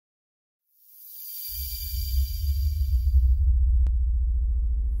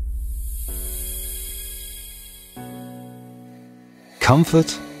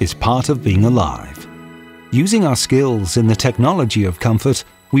Comfort is part of being alive. Using our skills in the technology of comfort,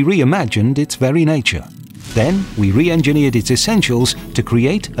 we reimagined its very nature. Then we re-engineered its essentials to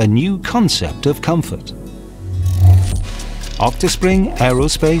create a new concept of comfort. Octaspring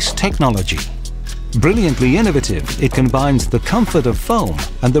Aerospace Technology. Brilliantly innovative, it combines the comfort of foam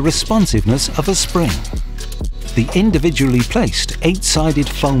and the responsiveness of a spring. The individually placed 8-sided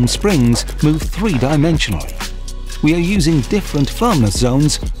foam springs move 3-dimensionally. We are using different firmness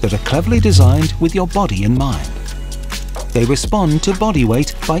zones that are cleverly designed with your body in mind. They respond to body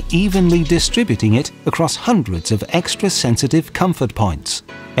weight by evenly distributing it across hundreds of extra sensitive comfort points.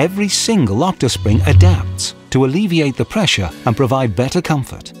 Every single Octaspring adapts to alleviate the pressure and provide better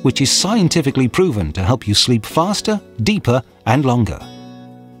comfort, which is scientifically proven to help you sleep faster, deeper, and longer.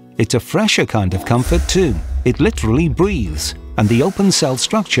 It's a fresher kind of comfort too. It literally breathes, and the open cell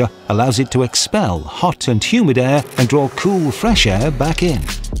structure allows it to expel hot and humid air and draw cool, fresh air back in.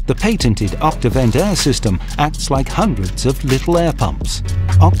 The patented Octavent air system acts like hundreds of little air pumps.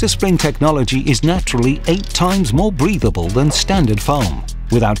 Octaspring technology is naturally 8 times more breathable than standard foam,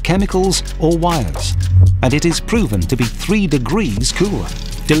 without chemicals or wires. And it is proven to be 3 degrees cooler,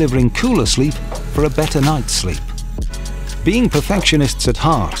 delivering cooler sleep for a better night's sleep. Being perfectionists at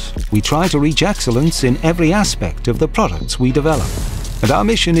heart, we try to reach excellence in every aspect of the products we develop. And our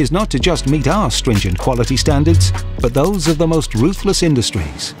mission is not to just meet our stringent quality standards, but those of the most ruthless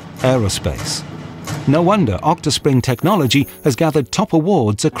industries, aerospace. No wonder Octaspring Technology has gathered top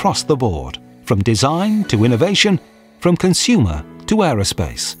awards across the board, from design to innovation, from consumer to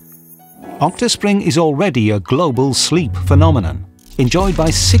aerospace. Octaspring is already a global sleep phenomenon, enjoyed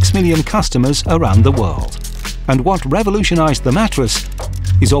by 6 million customers around the world. And what revolutionized the mattress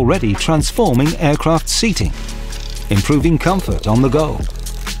is already transforming aircraft seating, improving comfort on the go,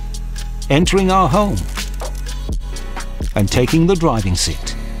 entering our home, and taking the driving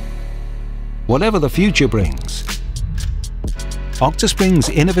seat. Whatever the future brings, Octaspring's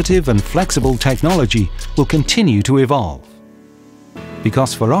innovative and flexible technology will continue to evolve.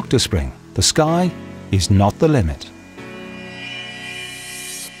 Because for Octaspring, the sky is not the limit.